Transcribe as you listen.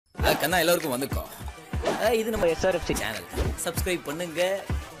கண்ணா எல்லாருக்கும் வந்துக்கோ. இது நம்ம SRFC சேனல். சப்ஸ்கிரைப் பண்ணுங்க,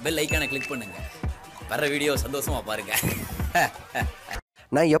 பெல் ஐக்கானை கிளிக் பண்ணுங்க. வர வீடியோ சந்தோஷமா பாருங்க.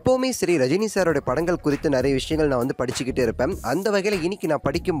 நான் எப்போவுமே சரி ரஜினி சாரோட படங்கள் குறித்து நிறைய விஷயங்கள் நான் வந்து படிச்சுக்கிட்டே இருப்பேன். அந்த வகையில் இன்றைக்கி நான்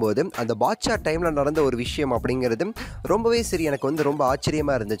படிக்கும்போது அந்த பாட்ஷா டைமில் நடந்த ஒரு விஷயம் அப்படிங்கிறது ரொம்பவே சரி எனக்கு வந்து ரொம்ப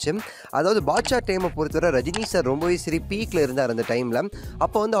ஆச்சரியமாக இருந்துச்சு. அதாவது பாட்ஷா டைமை பொறுத்தவரை ரஜினி சார் ரொம்பவே சரி பீக்கில் இருந்தார் அந்த டைமில்.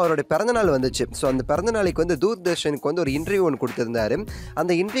 அப்போ வந்து அவரோட பிறந்தநாள் வந்துச்சு. ஸோ அந்த பிறந்தநாளைக்கு வந்து தூர்தர்ஷனுக்கு வந்து ஒரு இன்டர்வியூ ஒன்று கொடுத்துருந்தாரு.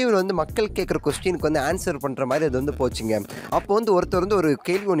 அந்த இன்டர்வியூவில் வந்து மக்கள் கேட்குற கொஸ்டினுக்கு வந்து ஆன்சர் பண்ணுற மாதிரி அது வந்து போச்சுங்க. அப்போ வந்து ஒருத்தர் வந்து ஒரு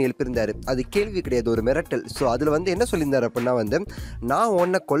கேள்வி ஒன்று எழுப்பியிருந்தார். அது கேள்வி கிடையாது, ஒரு மிரட்டல். ஸோ அதில் வந்து என்ன சொல்லியிருந்தார் அப்படின்னா வந்து, நான்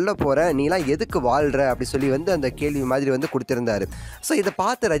உன்னை கொல்ல போகிறேன், நீலாம் எதுக்கு வாழ்கிற அப்படி சொல்லி வந்து அந்த கேள்வி மாதிரி வந்து கொடுத்துருந்தாரு. ஸோ இதை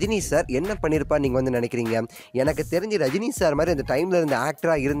பார்த்து ரஜினி சார் என்ன பண்ணியிருப்பார் நீங்கள் வந்து நினைக்கிறீங்க? எனக்கு தெரிஞ்சு ரஜினி சார் மாதிரி அந்த டைமில் இருந்த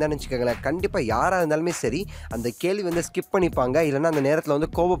ஆக்டராக இருந்தான்னு வச்சுக்கோங்களேன், கண்டிப்பாக யாராக இருந்தாலுமே சரி அந்த கேள்வி வந்து ஸ்கிப் பண்ணிப்பாங்க, இல்லைன்னா அந்த நேரத்தில் வந்து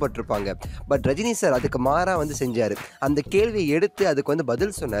கோபப்பட்டிருப்பாங்க. பட் ரஜினி சார் அதுக்கு மாறாக வந்து செஞ்சார். அந்த கேள்வியை எடுத்து அதுக்கு வந்து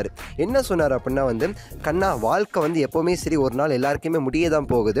பதில் சொன்னார். என்ன சொன்னார் அப்படின்னா வந்து, கண்ணா வாழ்க்கை வந்து எப்போவுமே சரி ஒரு நாள் எல்லாருக்குமே முடிய தான்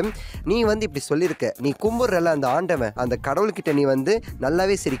போகுது. நீ வந்து இப்படி சொல்லியிருக்க, நீ கும்பிட்றல அந்த ஆண்டவன், அந்த கடவுள்கிட்ட நீ வந்து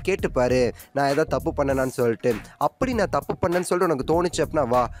நல்லாவே சரி கேட்டுப்பாரு, நான் ஏதோ தப்பு பண்ணனான்னு சொல்லிட்டு. அப்படி நான் தப்பு பண்ணேன்னு சொல்லிட்டு உனக்கு தோணுச்சு அப்படின்னா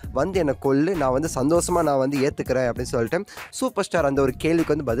வா வந்து என்னை கொல்லு, நான் வந்து சந்தோஷமாக நான் வந்து ஏற்றுக்கிறேன் அப்படின்னு சொல்லிட்டு சூப்பர் ஸ்டார் அந்த ஒரு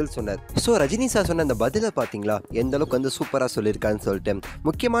கேள்விக்கு வந்து பதில் சொன்னார். ஸோ ரஜினி சார் சொன்ன அந்த பதிலை பார்த்தீங்களா எந்த அளவுக்கு வந்து சூப்பராக சொல்லியிருக்கான்னு சொல்லிட்டு.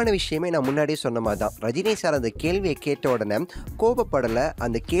 முக்கியமான விஷயமே நான் முன்னாடியே சொன்ன மாதிரி தான், ரஜினி சார் அந்த கேள்வியை கேட்ட உடனே கோபப்படலை,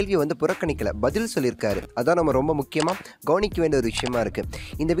 அந்த கேள்வியை வந்து புறக்கணிக்கலை, பதில் சொல்லியிருக்காரு. அதான் நம்ம ரொம்ப முக்கியமாக கவனிக்க வேண்டிய ஒரு விஷயமா இருக்குது.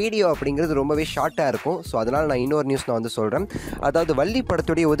 இந்த வீடியோ அப்படிங்கிறது ரொம்பவே ஷார்ட்டாக இருக்கும். ஸோ அதனால் நான் இன்னொரு நியூஸ் நான் வந்து சொல்கிறேன். அதாவது வள்ளி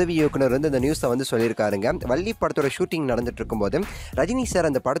படத்துடைய உதவி இயக்குனர் வந்து இந்த நியூஸை வந்து சொல்லியிருக்காருங்க. வள்ளி படத்தோட ஷூட்டிங் நடந்துட்டு இருக்கும்போது ரஜினி சார்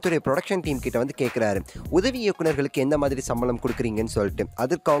அந்த படத்துடைய ப்ரொடக்ஷன் டீம் கிட்ட வந்து கேட்குறாரு, உதவி இயக்குனர்களுக்கு எந்த மாதிரி சம்பளம் கொடுக்குறீங்கன்னு சொல்லிட்டு.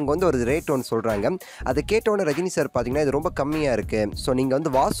 அதுக்கு அவங்க வந்து ஒரு ரேட் ஒன்று சொல்கிறாங்க. அதை கேட்டோன்னே ரஜினி சார் பார்த்தீங்கன்னா இது ரொம்ப கம்மியாக இருக்குது, ஸோ நீங்கள்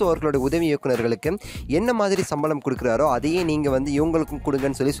வந்து வாசு அவர்களோட உதவி இயக்குனர்களுக்கு என்ன மாதிரி சம்பளம் கொடுக்குறாரோ அதையே நீங்கள் வந்து இவங்களுக்கும்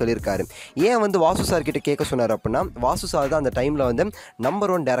கொடுங்கன்னு சொல்லியிருக்காரு. ஏன் வந்து வாசு சார் கிட்ட கேட்க சொன்னார் அப்படின்னா, வாசு சார் தான் அந்த டைமில் வந்து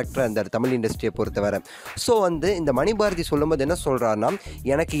நம்பர் 1 டேரக்டராக இருந்தார் தமிழ் இண்டஸ்ட்ரியை பொறுத்தவரை. ஸோ வந்து இந்த மணிபாரதி சொல்லும்போது என்ன சொல்கிறாருன்னா,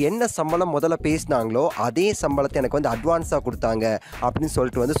 எனக்கு என்ன சம்பளம் முதல்ல பேசினாங்களோ அதே சம்பளத்தை எனக்கு வந்து அட்வான்ஸாக கொடுத்தாங்க அப்படின்னு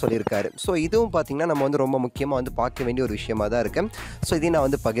சொல்லிட்டு வந்து சொல்லியிருக்காரு. ஸோ இதுவும் பார்த்திங்கன்னா நம்ம வந்து ரொம்ப முக்கியமாக வந்து பார்க்க வேண்டிய ஒரு விஷயமாக தான் இருக்குது. ஸோ இதை நான்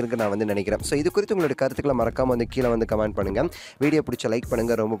வந்து பகிர்ந்து நான் வந்து நினைக்கிறேன். ஸோ இது குறித்து உங்களோட கருத்துக்களை மறக்காமல் வந்து கீழே வந்து கமெண்ட் பண்ணுங்கள். வீடியோ பிடிச்ச லைக்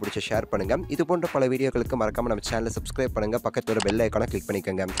பண்ணுங்கள், ரொம்ப பிடிச்ச ஷேர் பண்ணுங்கள். இது போன்ற பல வீடியோக்களுக்கு மறக்காமல் நம்ம சேனலை சப்ஸ்கிரைப் பண்ணுங்கள், பக்கத்தில் ஒரு பெல் ஐக்கானை கிளிக்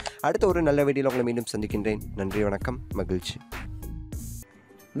பண்ணிக்கோங்க. அடுத்த ஒரு நல்ல வீடியோவில் உங்களை மீண்டும் சந்திக்கின்றேன். நன்றி, வணக்கம், மகிழ்ச்சி.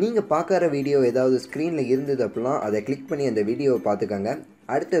 நீங்கள் பார்க்குற வீடியோ ஏதாவது ஸ்க்ரீனில் இருந்தது அப்படின்னா அதை கிளிக் பண்ணி அந்த வீடியோவை பார்த்துக்கோங்க.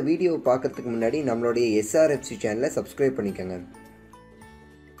 அடுத்த வீடியோவை பார்க்குறதுக்கு முன்னாடி நம்மளுடைய SRFC சேனலை சப்ஸ்கிரைப் பண்ணிக்கோங்க.